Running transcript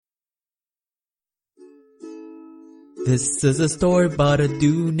This is a story about a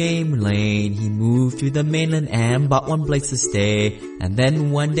dude named Lane. He moved to the mainland and bought one place to stay. And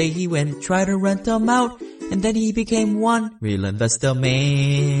then one day he went, tried to rent them out. And then he became one real investor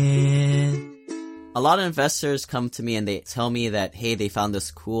man. A lot of investors come to me and they tell me that, hey, they found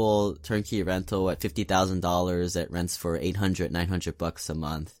this cool turnkey rental at $50,000 that rents for $800, $900 a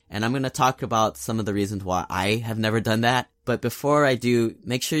month. And I'm going to talk about some of the reasons why I have never done that. But before I do,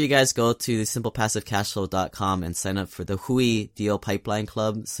 make sure you guys go to simplepassivecashflow.com and sign up for the Hui Deal Pipeline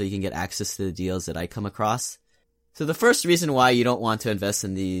Club so you can get access to the deals that I come across. So the first reason why you don't want to invest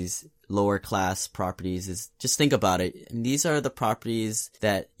in these lower class properties is just think about it. And these are the properties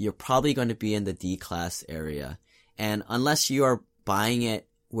that you're probably going to be in the D class area. And unless you are buying it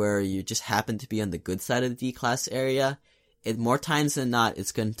where you just happen to be on the good side of the D class area, more times than not,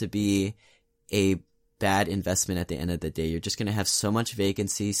 it's going to be a bad investment at the end of the day. You're just going to have so much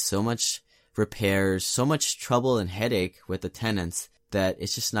vacancy, so much repairs, so much trouble and headache with the tenants that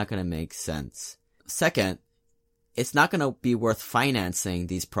it's just not going to make sense. Second, it's not going to be worth financing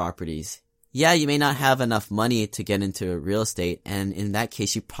these properties. Yeah, you may not have enough money to get into real estate, and in that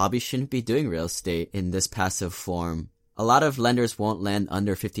case, you probably shouldn't be doing real estate in this passive form. A lot of lenders won't lend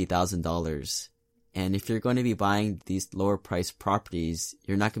under $50,000. And if you're going to be buying these lower priced properties,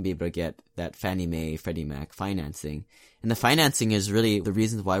 you're not going to be able to get that Fannie Mae, Freddie Mac financing. And the financing is really the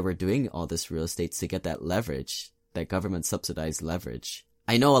reason why we're doing all this real estate, to get that leverage, that government subsidized leverage.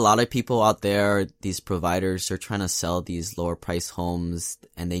 I know a lot of people out there, these providers are trying to sell these lower price homes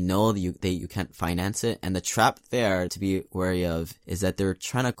and they know you can't finance it. And the trap there to be wary of is that they're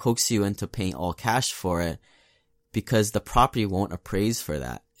trying to coax you into paying all cash for it because the property won't appraise for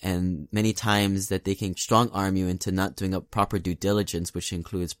that. And many times that they can strong arm you into not doing a proper due diligence, which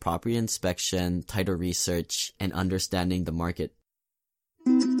includes property inspection, title research, and understanding the market.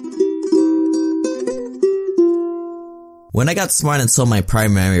 When I got smart and sold my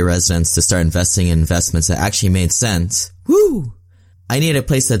primary residence to start investing in investments that actually made sense, I needed a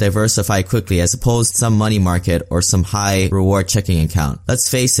place to diversify quickly as opposed to some money market or some high reward checking account. Let's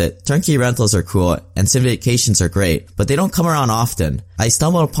face it, turnkey rentals are cool and syndications are great, but they don't come around often. I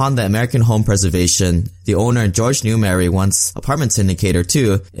stumbled upon the American Home Preservation. The owner, George Newmary, once apartment syndicator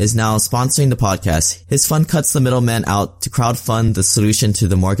too, is now sponsoring the podcast. His fund cuts the middleman out to crowdfund the solution to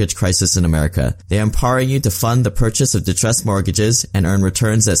the mortgage crisis in America. They are empowering you to fund the purchase of distressed mortgages and earn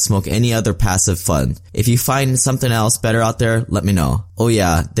returns that smoke any other passive fund. If you find something else better out there, let me know. Oh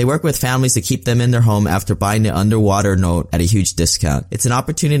yeah, they work with families to keep them in their home after buying the underwater note at a huge discount. It's an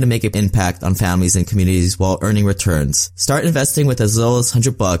opportunity to make an impact on families and communities while earning returns. Start investing with as little as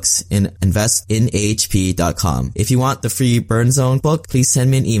 $100 in investinahp.com. If you want the free Burn Zone book, please send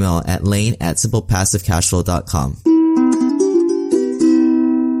me an email at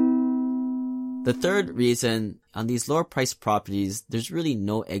lane@simplepassivecashflow.com. The third reason, on these lower priced properties, there's really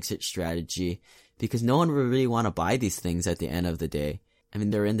no exit strategy because no one will really want to buy these things at the end of the day. I mean,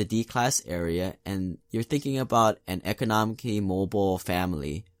 they're in the D-class area and you're thinking about an economically mobile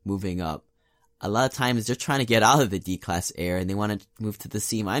family moving up. A lot of times they're trying to get out of the D-class area and they want to move to the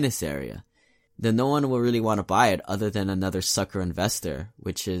C- area. Then no one will really want to buy it other than another sucker investor,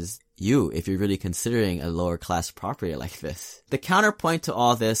 which is you if you're really considering a lower class property like this. The counterpoint to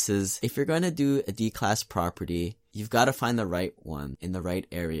all this is if you're going to do a D-class property, you've got to find the right one in the right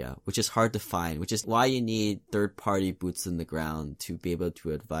area, which is hard to find, which is why you need third-party boots in the ground to be able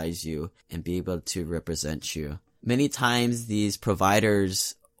to advise you and be able to represent you. Many times these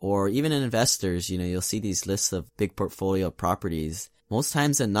providers or even investors, you'll see these lists of big portfolio properties. Most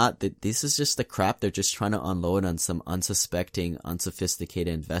times than not, this is just the crap they're just trying to unload on some unsuspecting,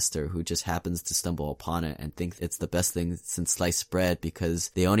 unsophisticated investor who just happens to stumble upon it and think it's the best thing since sliced bread because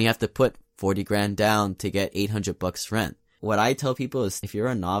they only have to put $40,000 down to get $800 rent. What I tell people is if you're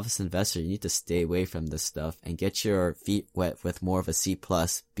a novice investor, you need to stay away from this stuff and get your feet wet with more of a C+,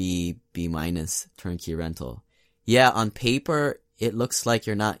 B minus turnkey rental. Yeah, on paper, it looks like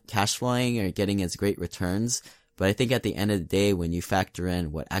you're not cash flowing or getting as great returns. But I think at the end of the day, when you factor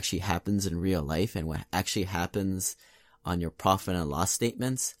in what actually happens in real life and what actually happens on your profit and loss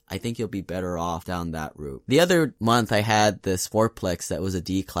statements, I think you'll be better off down that route. The other month I had this fourplex that was a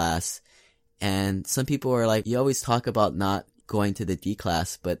D class, and some people were like, you always talk about not going to the D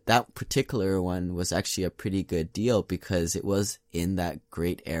class, but that particular one was actually a pretty good deal because it was in that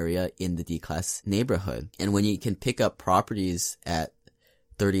great area in the D class neighborhood. And when you can pick up properties at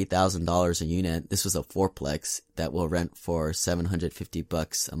 $30,000 a unit, this was a fourplex that will rent for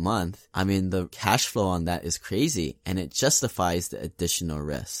 $750 a month. I mean, the cash flow on that is crazy and it justifies the additional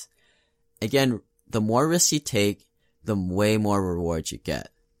risk. Again, the more risks you take, the way more rewards you get.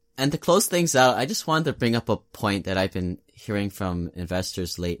 And to close things out, I just wanted to bring up a point that I've been hearing from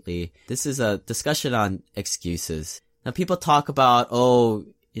investors lately. This is a discussion on excuses. Now people talk about,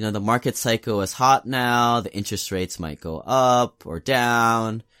 the market cycle is hot now, the interest rates might go up or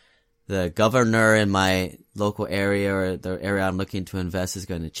down, the governor in my local area or the area I'm looking to invest is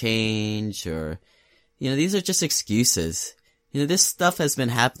going to change, or, these are just excuses. This stuff has been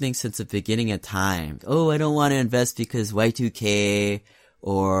happening since the beginning of time. I don't want to invest because Y2K,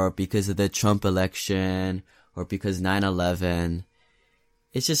 or because of the Trump election, or because 9/11.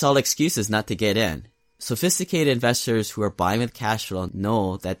 It's just all excuses not to get in. Sophisticated investors who are buying with cash flow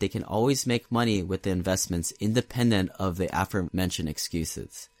know that they can always make money with the investments independent of the aforementioned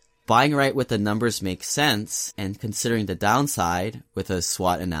excuses. Buying right with the numbers makes sense, and considering the downside with a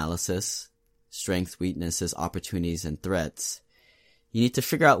SWOT analysis, strengths, weaknesses, opportunities, and threats, you need to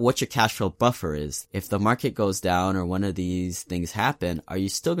figure out what your cash flow buffer is. If the market goes down or one of these things happen, are you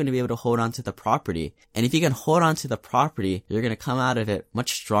still going to be able to hold on to the property? And if you can hold on to the property, you're going to come out of it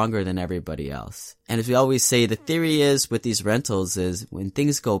much stronger than everybody else. And as we always say, the theory is with these rentals is when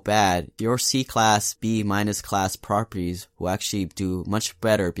things go bad, your C-class, B- class properties will actually do much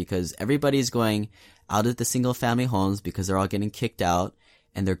better because everybody's going out of the single family homes because they're all getting kicked out,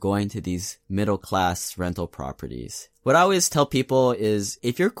 and they're going to these middle class rental properties. What I always tell people is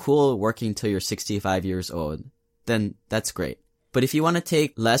if you're cool working till you're 65 years old, then that's great. But if you want to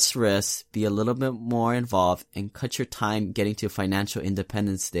take less risks, be a little bit more involved, and cut your time getting to financial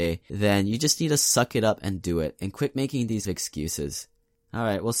independence day, then you just need to suck it up and do it and quit making these excuses.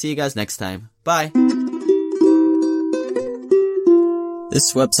 Alright, we'll see you guys next time. Bye!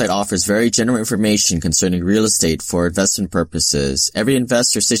 This website offers very general information concerning real estate for investment purposes. Every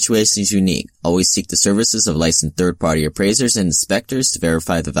investor's situation is unique. Always seek the services of licensed third-party appraisers and inspectors to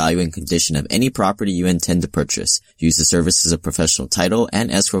verify the value and condition of any property you intend to purchase. Use the services of professional title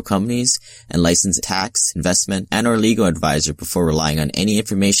and escrow companies and licensed tax, investment, and or legal advisor before relying on any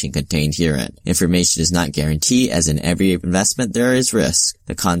information contained herein. Information is not guaranteed, as in every investment there is risk.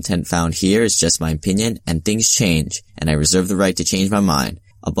 The content found here is just my opinion, and things change, and I reserve the right to change my mind.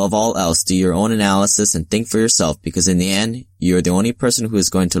 Above all else, do your own analysis and think for yourself, because in the end, you are the only person who is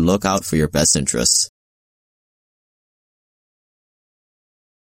going to look out for your best interests.